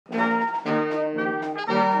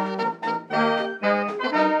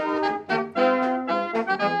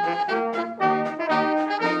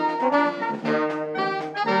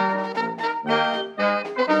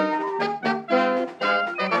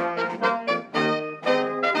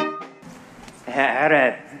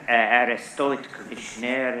Ar State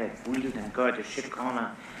Commissioner Drew An Garda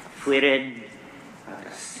Síochana Fuirin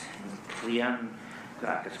agus Trian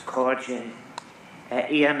agus Corge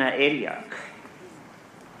Iana Eliach.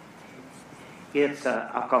 It's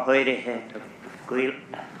a cahoirehe of Gwil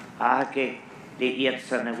Age the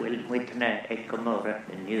Ianson will witness a Gomorrah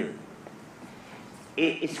anew.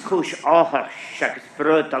 It's kush áhar shagus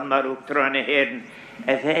brod an marú trana hérin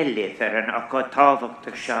a bhelli fer an akotávach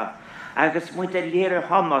der sha. Agus muid a lera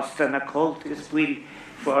hamas an a coltus bwil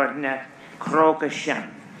for na croga shan.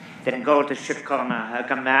 Den Garda Síochana ag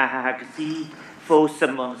a maha agus I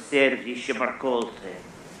fósamon servi shimar colte.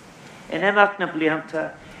 En emach na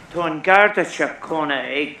blianta to an Garda Síochana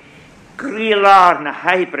ag grilar na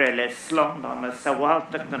hybrele slondon a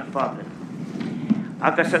sawaltach na fabel.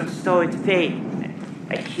 Agus an stoid féin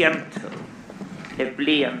a chianto le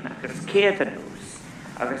blian agus cédanús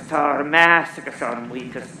agus tá ar meas agus an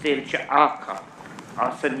muid a stilse acha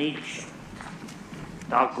as a níl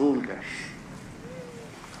dá gúlgas.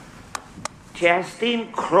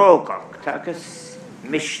 Tiastín crógacht agus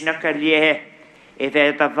misnach a lé I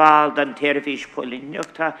bheith a bháil an teirfís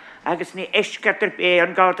políneachta agus ní eiscetar bé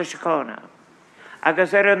an Garda Síochana.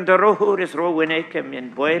 Agus an doróthúr is róhainnig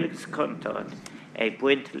in bhilgus contáid ag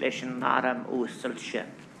buint leis an náram úsal sin.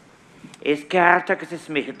 Is ceart agus is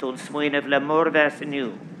michitún smuoineh le mór bheits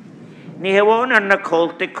aniu. Ní hamháin an na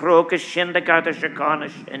colta crógas sin de Garda Síochana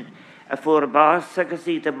sin a fuair bás agus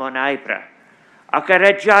iad am an eibra. Ach ar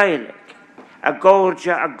a deilig, a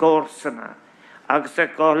górja a górsanna, agus a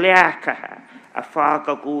go leacathe a fág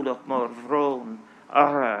a gúlach mór bhrón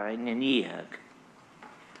ara in an íag.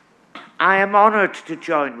 I am honoured to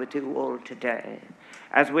join with you all today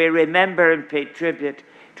as we remember and pay tribute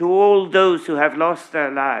to all those who have lost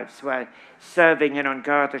their lives while serving in An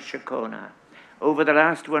Garda Síochana over the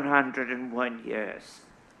last 101 years.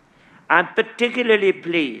 I'm particularly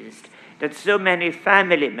pleased that so many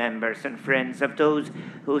family members and friends of those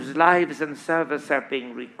whose lives and service are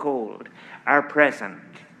being recalled are present,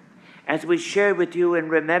 as we share with you in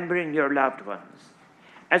remembering your loved ones,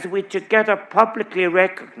 as we together publicly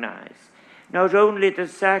recognize not only the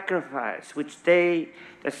sacrifice which they,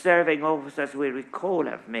 the serving officers we recall,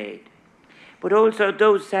 have made, but also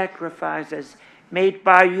those sacrifices made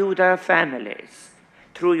by you, their families,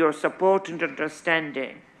 through your support and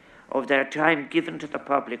understanding of their time given to the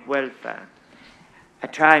public welfare, a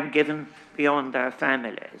time given beyond their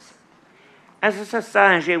families. As a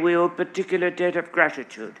society, we owe a particular debt of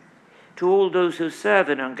gratitude to all those who serve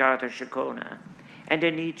in An Garda Síochana and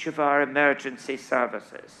in each of our emergency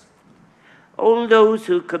services. All those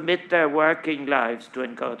who commit their working lives to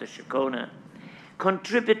An Garda Síochana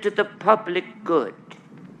contribute to the public good,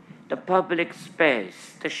 the public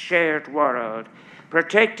space, the shared world,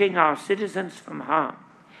 protecting our citizens from harm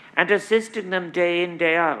and assisting them day in,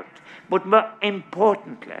 day out, but more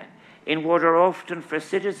importantly, in what are often for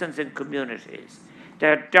citizens and communities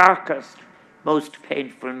their darkest, most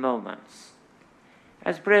painful moments.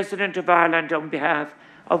 As President of Ireland, on behalf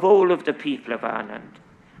of all of the people of Ireland,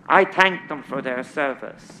 I thank them for their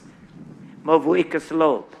service. Mavhuikas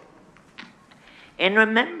Lob. In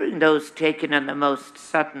remembering those taken in the most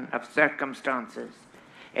sudden of circumstances,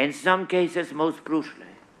 in some cases most brutally,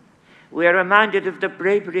 we are reminded of the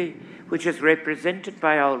bravery which is represented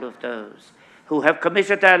by all of those who have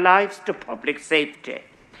committed their lives to public safety,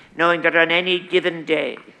 knowing that on any given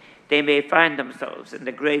day they may find themselves in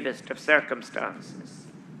the gravest of circumstances.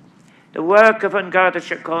 The work of An Garda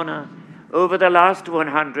Síochana over the last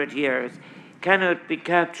 100 years cannot be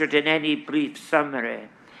captured in any brief summary,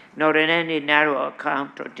 nor in any narrow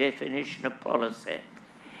account or definition of policy.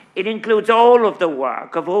 It includes all of the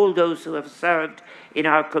work of all those who have served in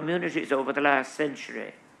our communities over the last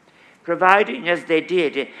century, providing, as they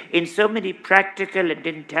did, in so many practical and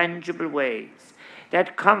intangible ways,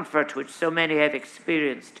 that comfort which so many have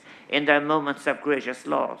experienced in their moments of greatest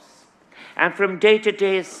loss, and from day to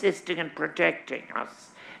day assisting and protecting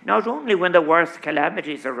us, not only when the worst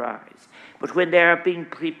calamities arise, but when they are being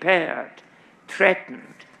prepared,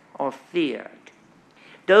 threatened, or feared.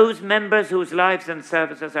 Those members whose lives and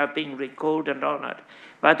services are being recalled and honoured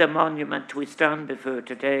by the monument we stand before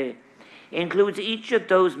today includes each of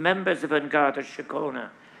those members of An Garda Síochana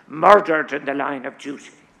murdered in the line of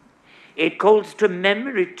duty. It calls to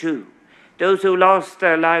memory, too, those who lost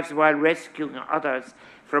their lives while rescuing others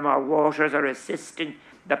from our waters or assisting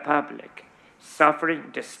the public, suffering,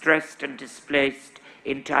 distressed and displaced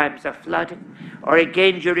in times of flooding, or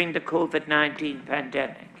again during the COVID-19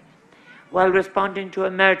 pandemic, while responding to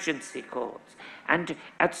emergency calls, and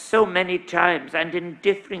at so many times and in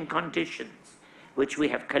differing conditions which we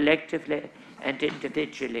have collectively and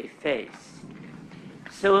individually faced.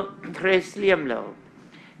 So, Tres Liamlo,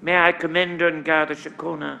 may I commend An Garda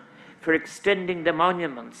Síochana for extending the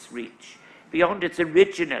monument's reach beyond its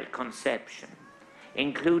original conception,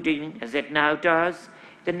 including, as it now does,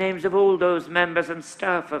 the names of all those members and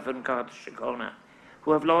staff of An Garda Síochana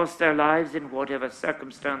who have lost their lives in whatever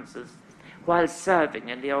circumstances while serving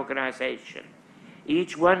in the organisation,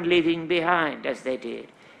 each one leaving behind, as they did,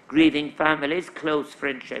 grieving families, close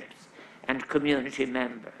friendships, and community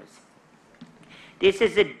members. This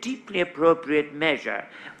is a deeply appropriate measure,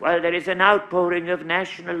 while there is an outpouring of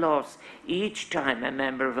national loss each time a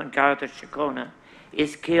member of An Garda Síochana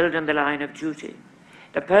is killed in the line of duty.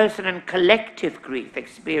 The personal and collective grief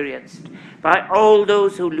experienced by all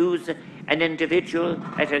those who lose an individual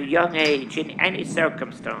at a young age in any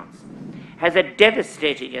circumstance has a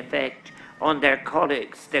devastating effect on their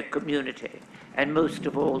colleagues, their community, and most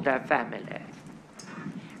of all, their family.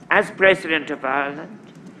 As President of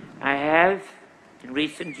Ireland, I have, in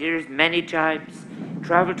recent years, many times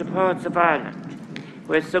travelled to parts of Ireland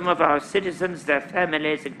where some of our citizens, their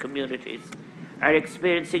families and communities are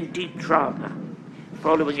experiencing deep trauma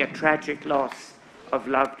following a tragic loss of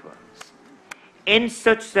loved ones. In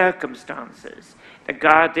such circumstances, the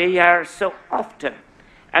Gardaí are so often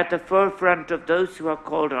at the forefront of those who are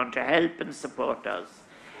called on to help and support us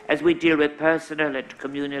as we deal with personal and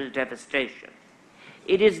communal devastation.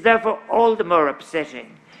 It is therefore all the more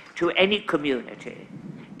upsetting to any community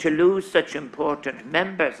to lose such important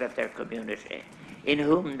members of their community in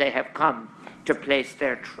whom they have come to place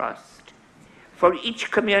their trust. For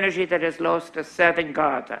each community that has lost a serving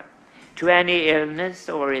Garda to any illness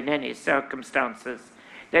or in any circumstances,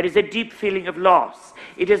 there is a deep feeling of loss.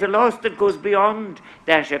 It is a loss that goes beyond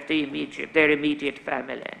that of their immediate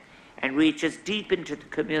family and reaches deep into the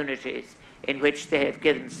communities in which they have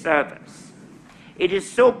given service. It is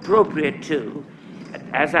so appropriate, too,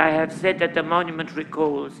 as I have said, that the monument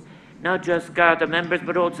recalls not just Garda members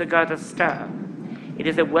but also Garda staff. It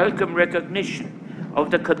is a welcome recognition of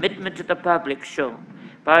the commitment to the public shown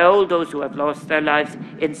by all those who have lost their lives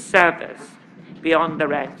in service beyond the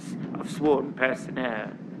ranks of sworn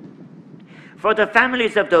personnel. For the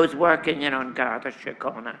families of those working in An Garda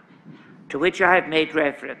Síochana, to which I have made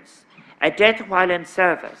reference, a death while in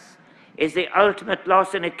service is the ultimate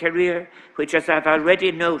loss in a career which, as I've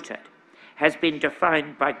already noted, has been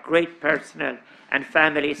defined by great personal and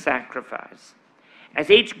family sacrifice. As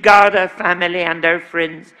each Garda family and their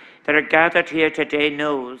friends that are gathered here today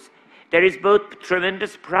knows, there is both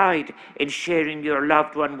tremendous pride in sharing your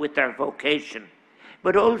loved one with their vocation,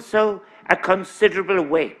 but also a considerable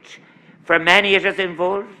weight. For many it has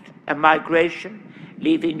involved a migration,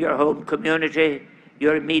 leaving your home community,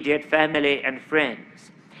 your immediate family and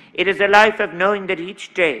friends. It is a life of knowing that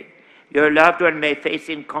each day your loved one may face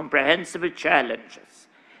incomprehensible challenges,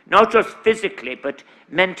 not just physically, but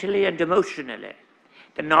mentally and emotionally.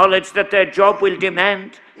 The knowledge that their job will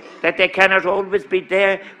demand that they cannot always be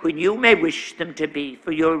there when you may wish them to be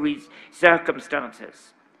for your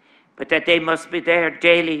circumstances, but that they must be there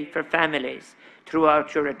daily for families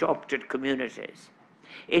throughout your adopted communities.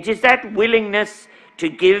 It is that willingness to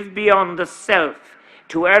give beyond the self,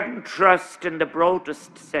 to earn trust in the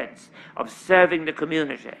broadest sense of serving the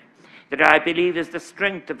community, that I believe is the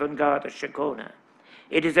strength of An Garda Síochana.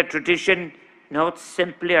 It is a tradition not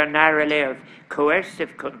simply or narrowly of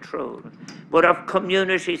coercive control, but of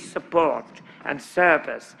community support and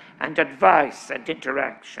service and advice and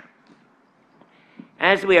interaction.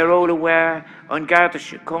 As we are all aware, An Garda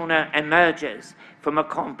Síochana emerges from a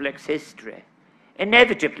complex history,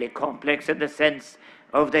 inevitably complex in the sense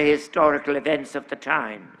of the historical events of the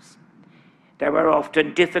times. There were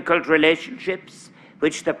often difficult relationships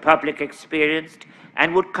which the public experienced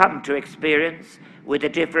and would come to experience with the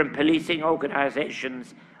different policing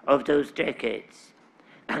organizations of those decades.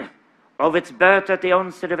 Of its birth at the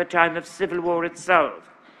onset of a time of civil war itself,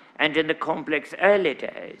 and in the complex early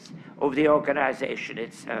days of the organization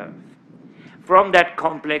itself. From that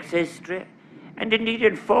complex history, and indeed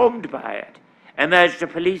informed by it, emerged a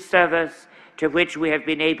police service to which we have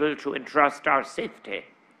been able to entrust our safety.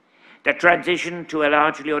 The transition to a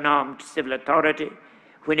largely unarmed civil authority,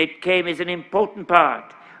 when it came, is an important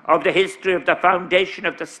part of the history of the foundation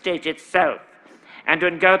of the state itself, and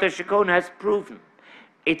An Garda Síochana has proven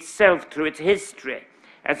itself through its history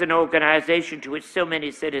as an organization to which so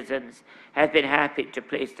many citizens have been happy to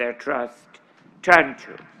place their trust, turn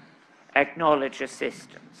to, acknowledge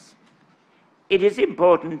assistance. It is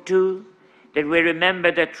important, too, that we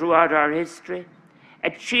remember that throughout our history,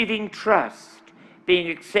 achieving trust, being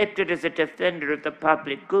accepted as a defender of the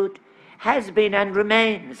public good, has been and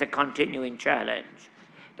remains a continuing challenge.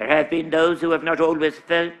 There have been those who have not always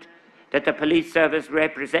felt that the police service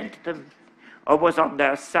represented them or was on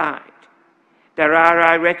their side. There are,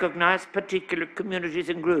 I recognize, particular communities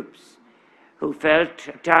and groups who felt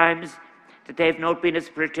at times that they've not been as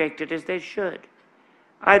protected as they should.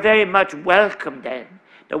 I very much welcome then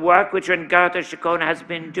the work which An Garda Síochana has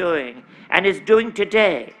been doing and is doing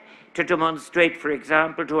today to demonstrate, for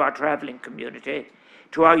example, to our travelling community,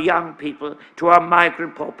 to our young people, to our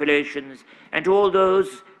migrant populations, and to all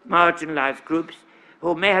those marginalised groups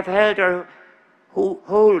who may have held or who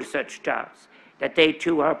hold such doubts, that they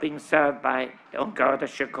too are being served by the An Garda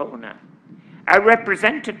Síochana, are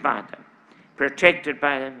represented by them, protected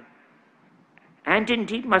by them, and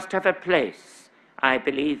indeed must have a place, I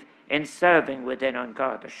believe, in serving within An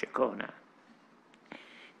Garda Síochana.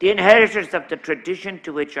 The inheritors of the tradition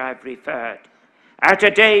to which I've referred are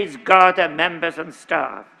today's Garda members and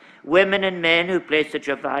staff, women and men who play such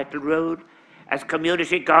a vital role as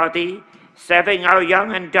community Gardaí, serving our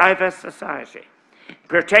young and diverse society,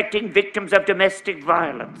 protecting victims of domestic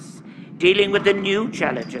violence, dealing with the new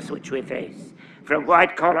challenges which we face, from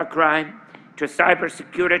white-collar crime to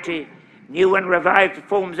cybersecurity, new and revived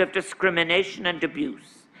forms of discrimination and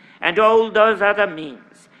abuse, and all those other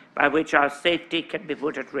means by which our safety can be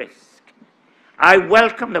put at risk. I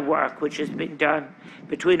welcome the work which has been done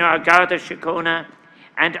between our Garda Síochana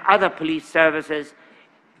and other police services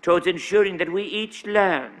towards ensuring that we each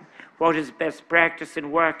learn what is best practice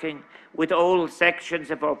in working with all sections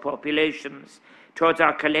of our populations towards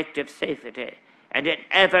our collective safety and in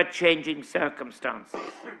ever-changing circumstances.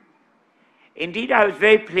 Indeed, I was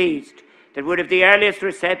very pleased that one of the earliest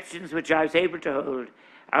receptions which I was able to hold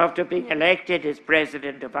after being elected as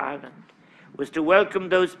President of Ireland was to welcome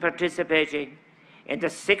those participating in the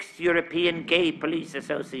 6th European Gay Police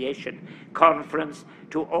Association Conference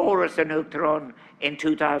to Oras and Outron in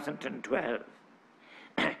 2012.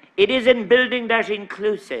 It is in building that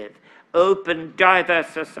inclusive, open, diverse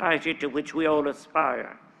society to which we all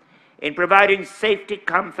aspire, in providing safety,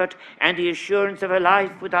 comfort, and the assurance of a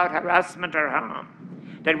life without harassment or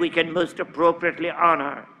harm, that we can most appropriately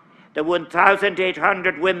honour the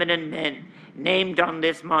 1,800 women and men named on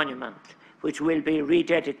this monument, which will be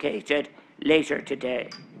rededicated later today.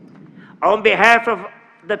 On behalf of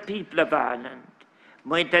the people of Ireland,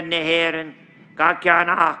 may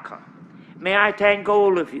I thank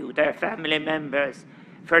all of you, their family members,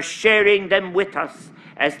 for sharing them with us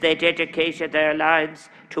as they dedicated their lives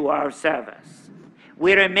to our service.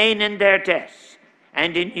 We remain in their debt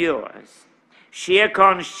and in yours.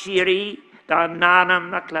 Síochána Shiri da nanam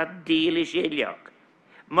nakla dílis Eliog.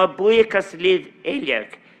 Mabuikas lid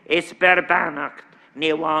Eliog is berbanacht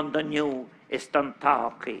niwan the new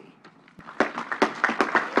istantaki.